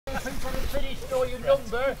finished know your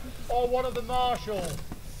number or one of the marshals.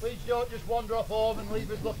 Please don't just wander off home and leave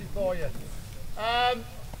us looking for you.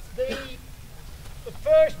 The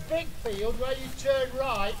first big field where you turn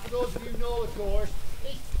right, for those of you who know the course,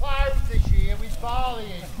 is ploughed this year with barley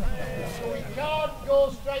in. So we can't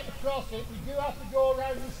go straight across it, we do have to go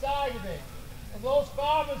around the side of it. And those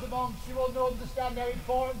farmers amongst you will understand how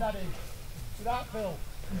important that is. With that, Phil.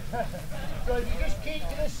 So if you just keep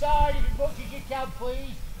to the side as much as you can,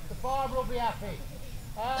 please, the farmer will be happy.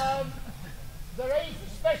 There is a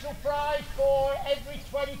special prize for every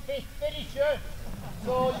 25th finisher,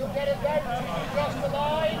 so you'll get a voucher if you cross the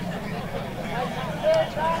line. And you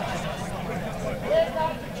take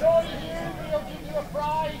that to Tony Hughes, he'll give you a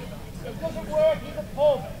prize. It doesn't work in the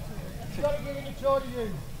pub. You've got to give it to Tony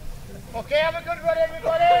Hughes. Okay, have a good run,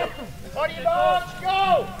 everybody. On your marks,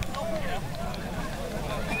 go!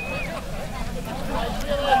 I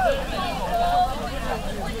feel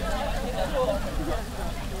like